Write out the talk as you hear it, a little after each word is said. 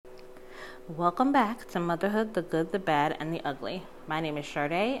Welcome back to Motherhood, the Good, the Bad, and the Ugly. My name is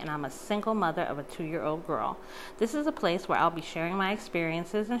Sade, and I'm a single mother of a 2-year-old girl. This is a place where I'll be sharing my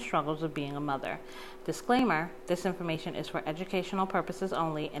experiences and struggles of being a mother. Disclaimer, this information is for educational purposes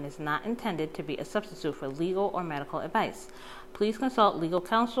only and is not intended to be a substitute for legal or medical advice. Please consult legal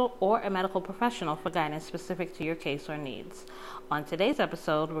counsel or a medical professional for guidance specific to your case or needs. On today's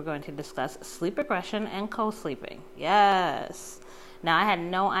episode, we're going to discuss sleep regression and co-sleeping. Yes! Now, I had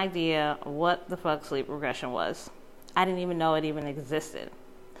no idea what the fuck sleep regression was. I didn't even know it even existed.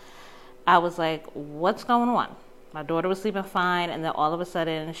 I was like, what's going on? My daughter was sleeping fine, and then all of a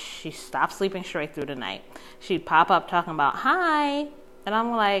sudden, she stopped sleeping straight through the night. She'd pop up talking about, hi, and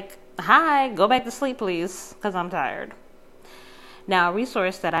I'm like, hi, go back to sleep, please, because I'm tired. Now, a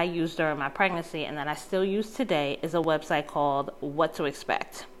resource that I used during my pregnancy and that I still use today is a website called What to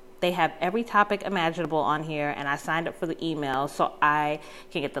Expect. They have every topic imaginable on here, and I signed up for the email so I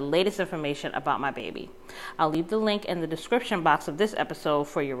can get the latest information about my baby. I'll leave the link in the description box of this episode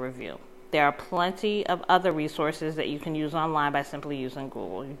for your review. There are plenty of other resources that you can use online by simply using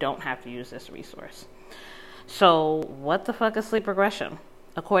Google. You don't have to use this resource. So, what the fuck is sleep regression?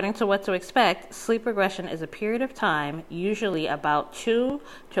 According to What to Expect, sleep regression is a period of time, usually about 2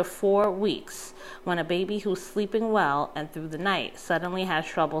 to 4 weeks, when a baby who's sleeping well and through the night suddenly has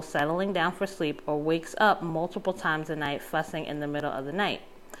trouble settling down for sleep or wakes up multiple times a night fussing in the middle of the night.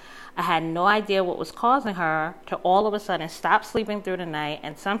 I had no idea what was causing her to all of a sudden stop sleeping through the night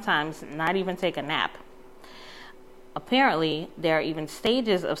and sometimes not even take a nap. Apparently, there are even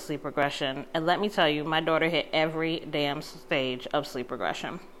stages of sleep regression, and let me tell you, my daughter hit every damn stage of sleep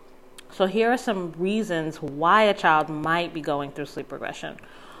regression. So here are some reasons why a child might be going through sleep regression.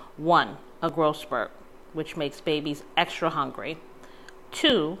 1, a growth spurt, which makes babies extra hungry.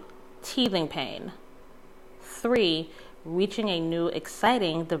 2, teething pain. 3, reaching a new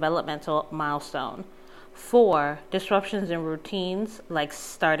exciting developmental milestone. 4, disruptions in routines like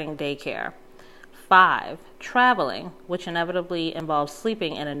starting daycare. 5, traveling, which inevitably involves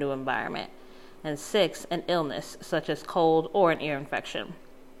sleeping in a new environment. And 6, an illness, such as cold or an ear infection.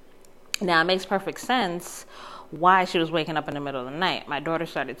 Now, it makes perfect sense why she was waking up in the middle of the night. My daughter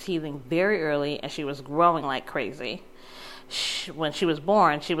started teething very early, and she was growing like crazy. When she was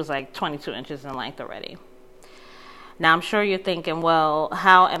born, she was like 22 inches in length already. Now, I'm sure you're thinking, well,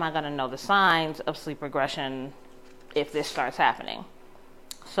 how am I going to know the signs of sleep regression if this starts happening?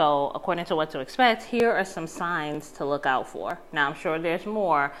 So, according to What to Expect, here are some signs to look out for. Now, I'm sure there's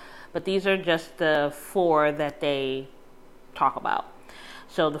more, but these are just the 4 that they talk about.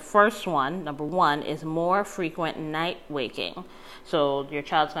 So, the first one, number 1, is more frequent night waking. So, your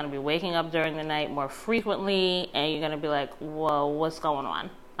child's going to be waking up during the night more frequently, and you're going to be like, whoa, what's going on?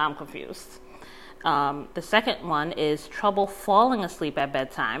 I'm confused. The second one is trouble falling asleep at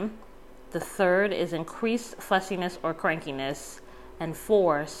bedtime. The third is increased fussiness or crankiness. And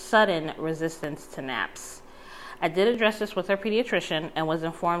 4, sudden resistance to naps. I did address this with her pediatrician and was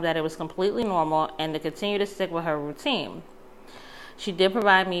informed that it was completely normal and to continue to stick with her routine. She did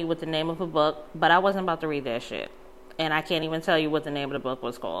provide me with the name of a book, but I wasn't about to read that shit. And I can't even tell you what the name of the book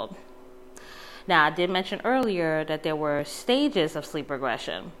was called. Now, I did mention earlier that there were stages of sleep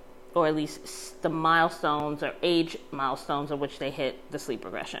regression, or at least the milestones or age milestones at which they hit the sleep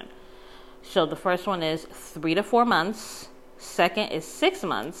regression. So the first one is 3 to 4 months. Second is 6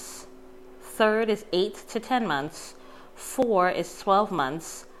 months. Third is 8 to 10 months. 4 is 12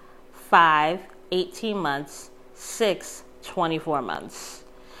 months. 5, 18 months. 6, 24 months.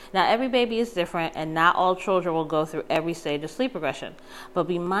 Now, every baby is different, and not all children will go through every stage of sleep regression. But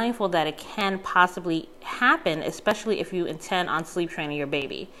be mindful that it can possibly happen, especially if you intend on sleep training your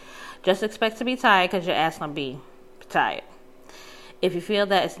baby. Just expect to be tired because your ass gonna be tired. If you feel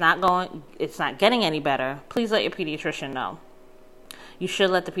that it's not getting any better, please let your pediatrician know. You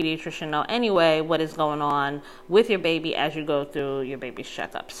should let the pediatrician know anyway what is going on with your baby as you go through your baby's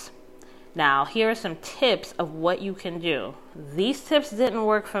checkups. Now, here are some tips of what you can do. These tips didn't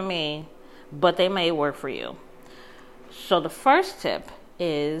work for me, but they may work for you. So the first tip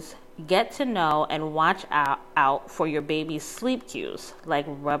is get to know and watch out for your baby's sleep cues, like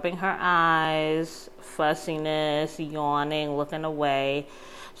rubbing her eyes, fussiness, yawning, looking away,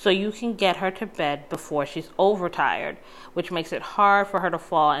 so you can get her to bed before she's overtired, which makes it hard for her to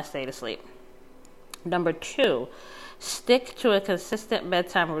fall and stay asleep. Number 2, stick to a consistent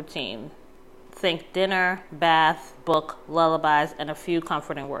bedtime routine. Think dinner, bath, book, lullabies, and a few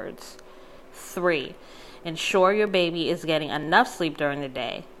comforting words. 3, ensure your baby is getting enough sleep during the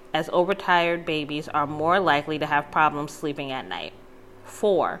day, as overtired babies are more likely to have problems sleeping at night.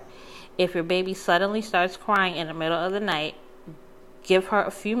 4, if your baby suddenly starts crying in the middle of the night, Give her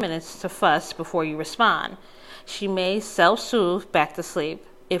a few minutes to fuss before you respond. She may self-soothe back to sleep.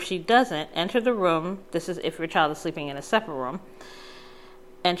 If she doesn't, enter the room. This is if your child is sleeping in a separate room.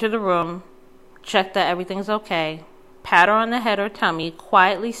 Enter the room, check that everything's okay, pat her on the head or tummy,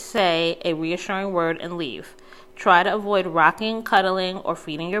 quietly say a reassuring word, and leave. Try to avoid rocking, cuddling, or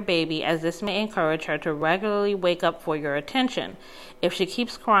feeding your baby, as this may encourage her to regularly wake up for your attention. If she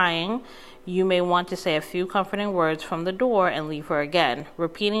keeps crying, you may want to say a few comforting words from the door and leave her again,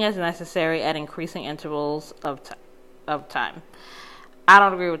 repeating as necessary at increasing intervals of time. I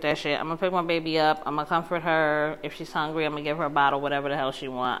don't agree with that shit. I'm going to pick my baby up. I'm going to comfort her. If she's hungry, I'm going to give her a bottle, whatever the hell she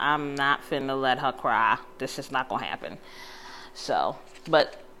wants. I'm not finna let her cry. This is not going to happen. So,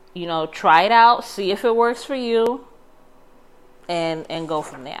 but, try it out. See if it works for you. And go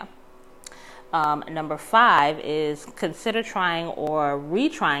from there. Number 5 is consider trying or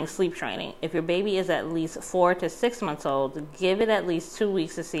retrying sleep training. If your baby is at least 4 to 6 months old, give it at least 2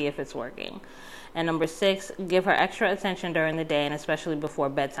 weeks to see if it's working. And number 6, give her extra attention during the day and especially before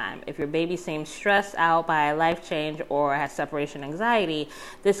bedtime. If your baby seems stressed out by a life change or has separation anxiety,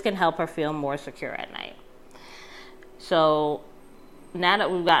 this can help her feel more secure at night. So now that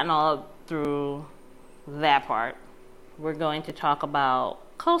we've gotten all through that part, we're going to talk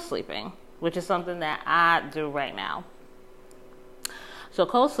about co-sleeping, which is something that I do right now. So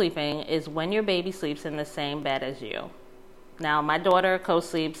co-sleeping is when your baby sleeps in the same bed as you. Now, my daughter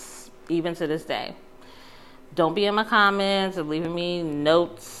co-sleeps even to this day. Don't be in my comments and leaving me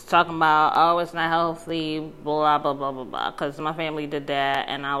notes talking about, oh, it's not healthy, blah, blah, blah, blah, blah. Because my family did that,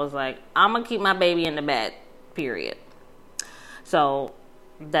 and I was like, I'm going to keep my baby in the bed, period. So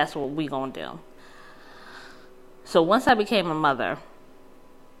that's what we going to do. So once I became a mother,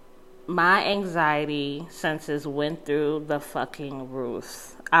 my anxiety senses went through the fucking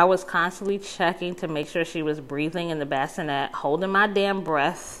roof. I was constantly checking to make sure she was breathing in the bassinet, holding my damn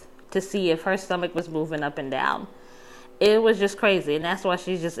breath to see if her stomach was moving up and down. It was just crazy, and that's why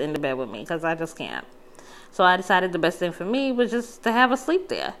she's just in the bed with me, because I just can't. So I decided the best thing for me was just to have her sleep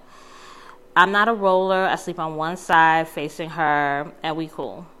there. I'm not a roller. I sleep on one side facing her, and we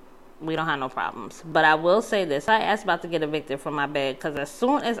cool. We don't have no problems. But I will say this. I asked about to get evicted from my bed, because as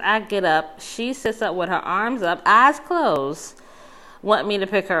soon as I get up, she sits up with her arms up, eyes closed, want me to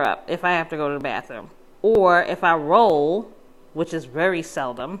pick her up if I have to go to the bathroom. Or if I roll, which is very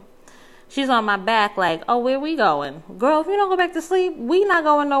seldom, she's on my back like, oh, where we going? Girl, if you don't go back to sleep, we not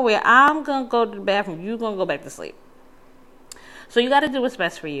going nowhere. I'm going to go to the bathroom. You going to go back to sleep. So you got to do what's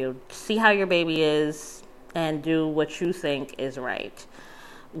best for you. See how your baby is and do what you think is right.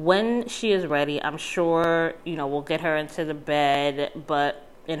 When she is ready, I'm sure, we'll get her into the bed, but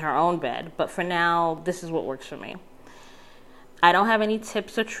in her own bed. But for now, this is what works for me. I don't have any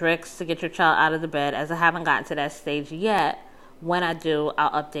tips or tricks to get your child out of the bed, as I haven't gotten to that stage yet. When I do,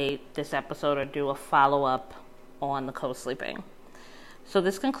 I'll update this episode or do a follow-up on the co-sleeping. So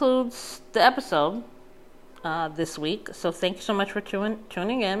this concludes the episode this week. So thank you so much for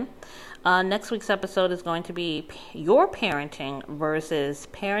tuning in. Next week's episode is going to be your parenting versus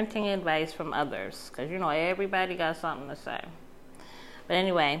parenting advice from others. Because, everybody got something to say. But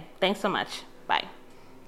anyway, thanks so much. Bye.